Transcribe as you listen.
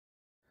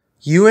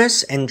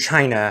US and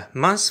China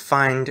must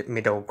find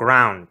middle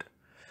ground.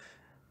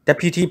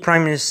 Deputy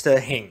Prime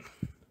Minister Heng.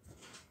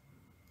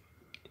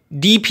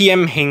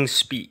 DPM Heng's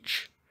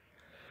speech.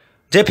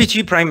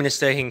 Deputy Prime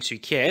Minister Heng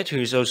Keat, who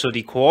is also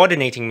the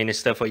Coordinating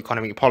Minister for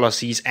Economic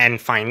Policies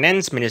and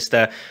Finance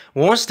Minister,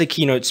 was the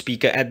keynote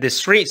speaker at the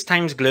Straits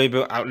Times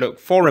Global Outlook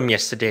Forum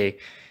yesterday.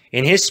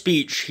 In his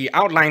speech, he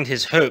outlined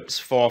his hopes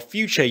for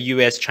future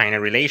US-China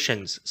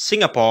relations,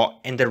 Singapore,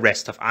 and the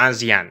rest of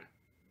ASEAN.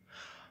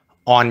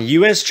 On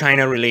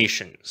US-China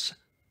relations,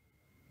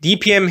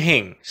 DPM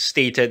Heng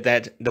stated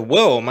that the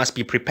world must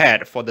be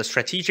prepared for the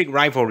strategic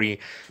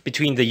rivalry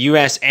between the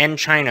US and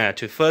China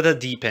to further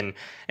deepen,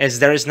 as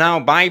there is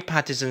now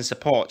bipartisan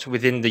support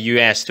within the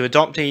US to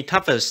adopt a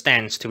tougher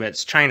stance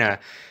towards China.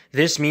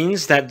 This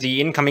means that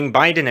the incoming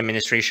Biden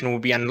administration will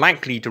be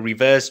unlikely to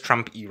reverse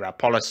Trump-era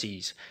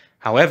policies.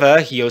 However,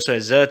 he also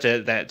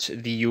asserted that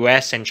the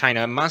US and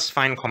China must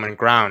find common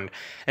ground,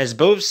 as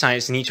both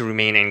sides need to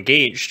remain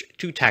engaged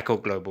to tackle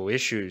global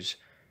issues.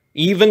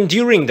 Even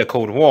during the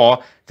Cold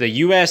War, the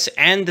US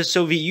and the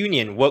Soviet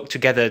Union worked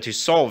together to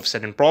solve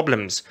certain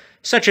problems,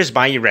 such as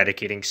by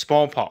eradicating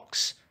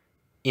smallpox.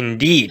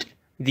 Indeed,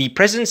 the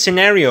present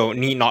scenario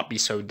need not be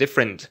so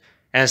different,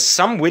 as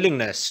some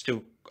willingness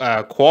to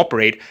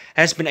cooperate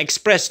has been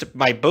expressed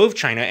by both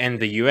China and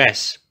the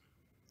US.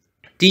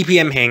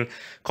 DPM Heng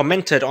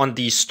commented on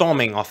the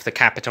storming of the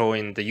Capitol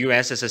in the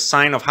US as a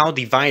sign of how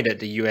divided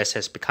the US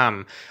has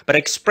become, but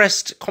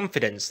expressed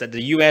confidence that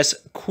the US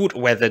could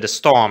weather the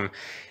storm.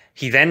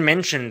 He then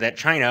mentioned that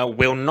China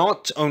will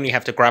not only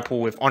have to grapple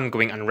with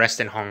ongoing unrest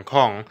in Hong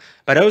Kong,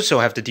 but also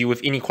have to deal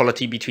with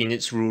inequality between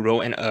its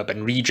rural and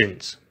urban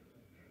regions.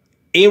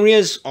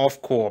 Areas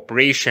of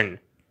cooperation.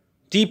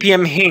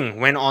 DPM Heng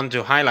went on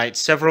to highlight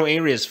several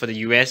areas for the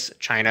US,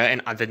 China,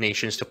 and other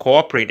nations to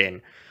cooperate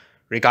in.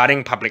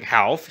 Regarding public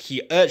health,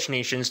 he urged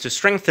nations to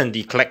strengthen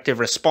the collective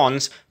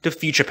response to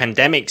future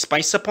pandemics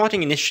by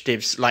supporting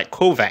initiatives like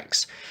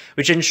COVAX,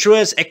 which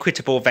ensures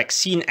equitable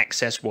vaccine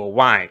access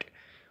worldwide.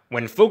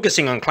 When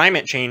focusing on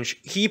climate change,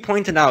 he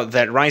pointed out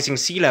that rising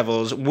sea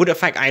levels would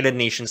affect island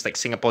nations like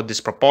Singapore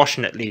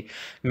disproportionately,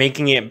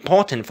 making it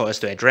important for us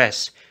to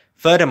address.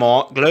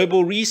 Furthermore,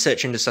 global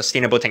research into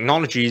sustainable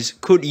technologies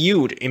could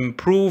yield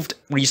improved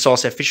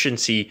resource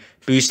efficiency,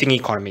 boosting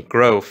economic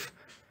growth.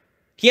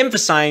 He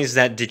emphasized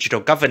that digital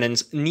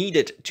governance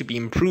needed to be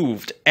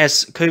improved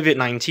as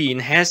COVID-19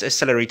 has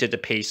accelerated the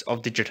pace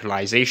of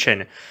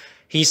digitalization.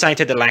 He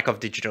cited the lack of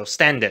digital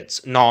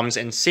standards, norms,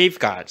 and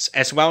safeguards,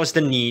 as well as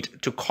the need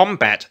to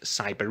combat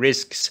cyber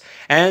risks,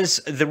 as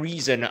the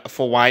reason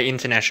for why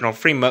international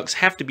frameworks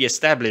have to be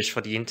established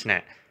for the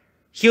internet.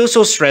 He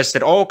also stressed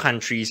that all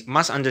countries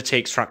must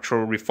undertake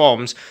structural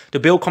reforms to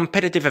build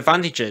competitive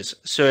advantages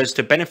so as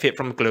to benefit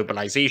from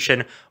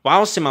globalization,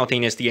 while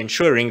simultaneously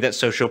ensuring that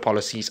social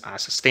policies are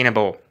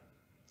sustainable.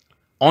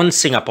 On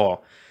Singapore,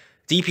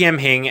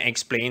 DPM Heng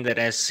explained that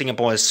as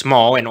Singapore is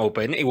small and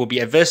open, it will be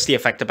adversely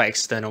affected by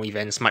external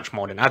events much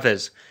more than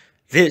others.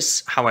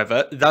 This,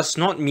 however, does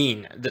not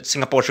mean that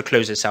Singapore should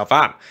close itself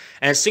up,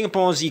 as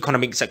Singapore's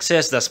economic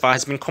success thus far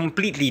has been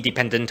completely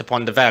dependent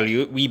upon the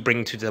value we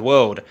bring to the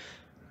world.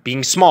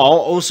 Being small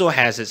also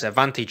has its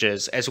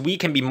advantages, as we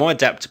can be more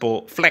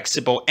adaptable,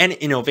 flexible, and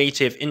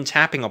innovative in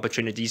tapping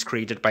opportunities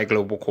created by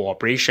global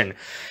cooperation.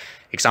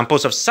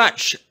 Examples of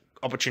such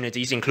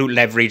opportunities include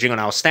leveraging on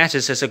our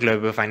status as a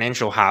global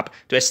financial hub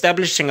to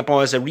establish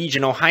Singapore as a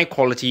regional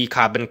high-quality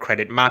carbon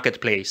credit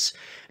marketplace,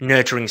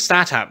 nurturing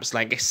startups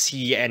like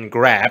Swee and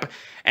Grab,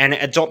 and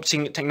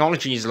adopting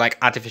technologies like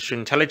artificial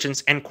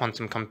intelligence and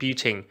quantum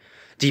computing.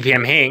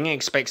 DPM Heng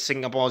expects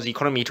Singapore's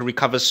economy to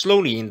recover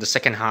slowly in the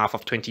second half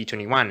of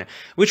 2021,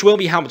 which will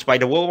be helped by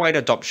the worldwide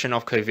adoption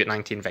of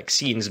COVID-19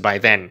 vaccines by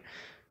then.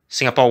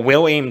 Singapore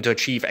will aim to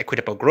achieve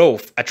equitable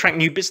growth, attract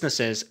new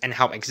businesses, and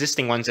help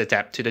existing ones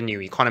adapt to the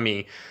new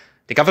economy.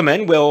 The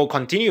government will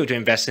continue to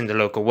invest in the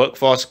local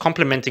workforce,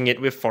 complementing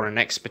it with foreign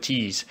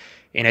expertise.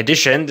 In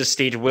addition, the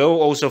state will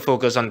also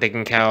focus on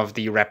taking care of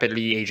the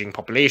rapidly aging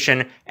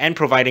population and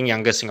providing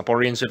younger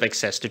Singaporeans with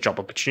access to job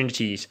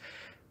opportunities.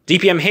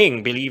 DPM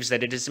Heng believes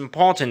that it is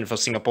important for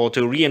Singapore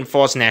to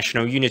reinforce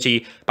national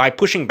unity by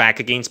pushing back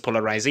against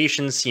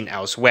polarization seen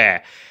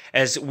elsewhere,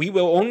 as we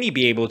will only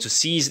be able to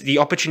seize the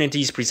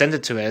opportunities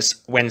presented to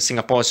us when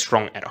Singapore is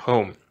strong at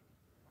home.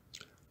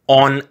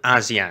 On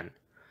ASEAN,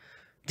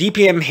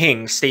 DPM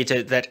Heng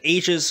stated that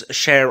Asia's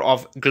share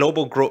of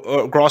global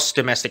gross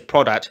domestic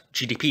product,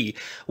 GDP,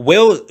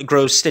 will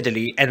grow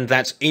steadily and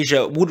that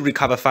Asia would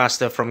recover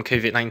faster from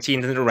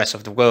COVID-19 than the rest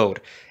of the world.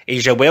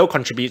 Asia will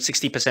contribute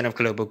 60% of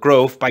global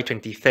growth by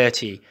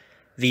 2030.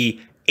 The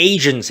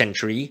Asian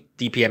century,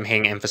 DPM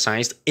Heng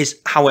emphasized, is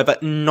however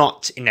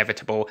not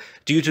inevitable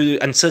due to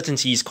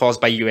uncertainties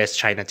caused by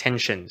US-China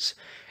tensions.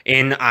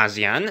 In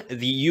ASEAN,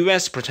 the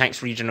US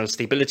protects regional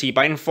stability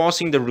by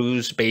enforcing the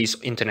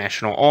rules-based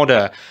international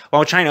order,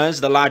 while China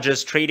is the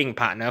largest trading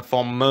partner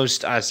for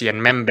most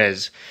ASEAN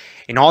members.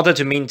 In order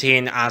to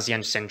maintain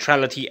ASEAN's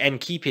centrality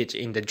and keep it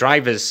in the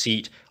driver's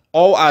seat,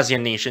 all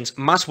ASEAN nations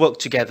must work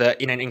together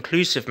in an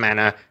inclusive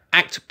manner,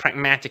 act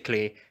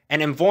pragmatically,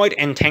 and avoid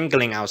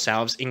entangling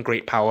ourselves in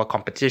great power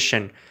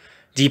competition.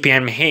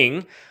 DPM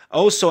Heng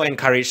also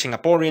encouraged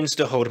Singaporeans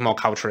to hold more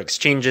cultural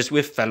exchanges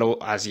with fellow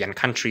ASEAN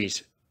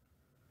countries.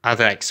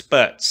 Other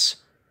experts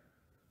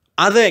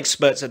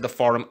at the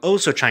forum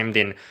also chimed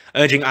in,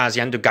 urging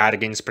ASEAN to guard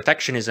against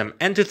protectionism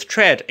and to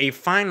tread a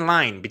fine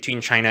line between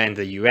China and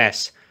the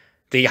US.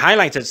 They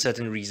highlighted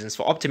certain reasons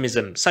for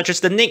optimism, such as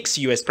the next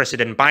US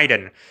President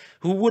Biden,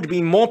 who would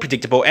be more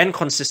predictable and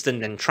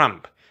consistent than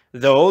Trump,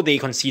 though they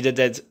conceded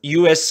that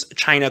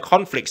US-China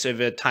conflicts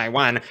over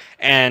Taiwan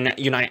and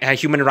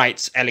human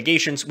rights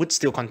allegations would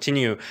still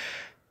continue.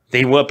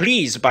 They were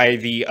pleased by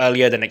the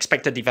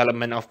earlier-than-expected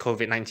development of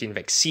COVID-19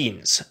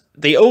 vaccines.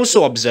 They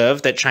also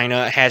observed that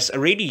China has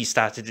already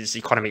started its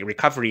economic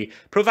recovery,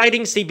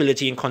 providing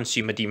stability in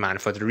consumer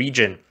demand for the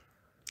region.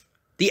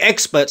 The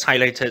experts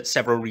highlighted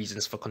several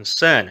reasons for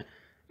concern.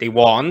 They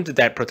warned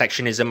that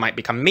protectionism might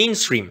become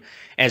mainstream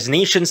as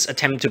nations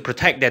attempt to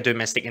protect their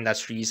domestic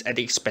industries at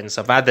the expense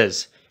of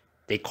others.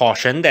 They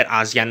cautioned that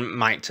ASEAN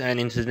might turn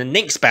into the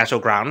next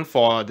battleground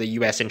for the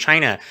US and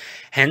China.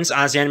 Hence,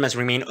 ASEAN must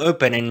remain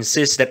open and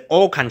insist that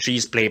all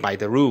countries play by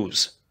the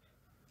rules.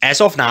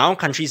 As of now,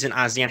 countries in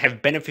ASEAN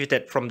have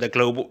benefited from the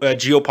global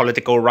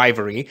geopolitical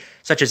rivalry,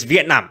 such as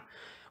Vietnam,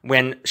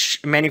 when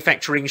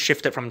manufacturing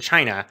shifted from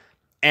China,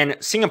 and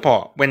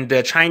Singapore, when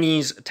the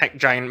Chinese tech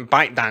giant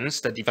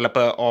ByteDance, the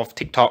developer of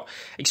TikTok,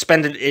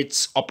 expanded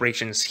its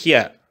operations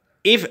here.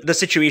 If the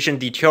situation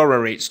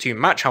deteriorates too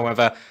much,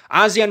 however,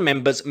 ASEAN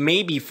members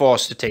may be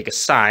forced to take a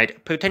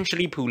side,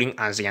 potentially pulling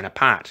ASEAN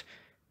apart.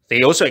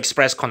 They also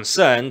expressed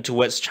concern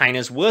towards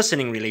China's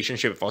worsening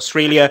relationship with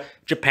Australia,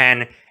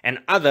 Japan, and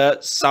other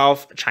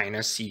South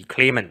China Sea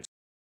claimants.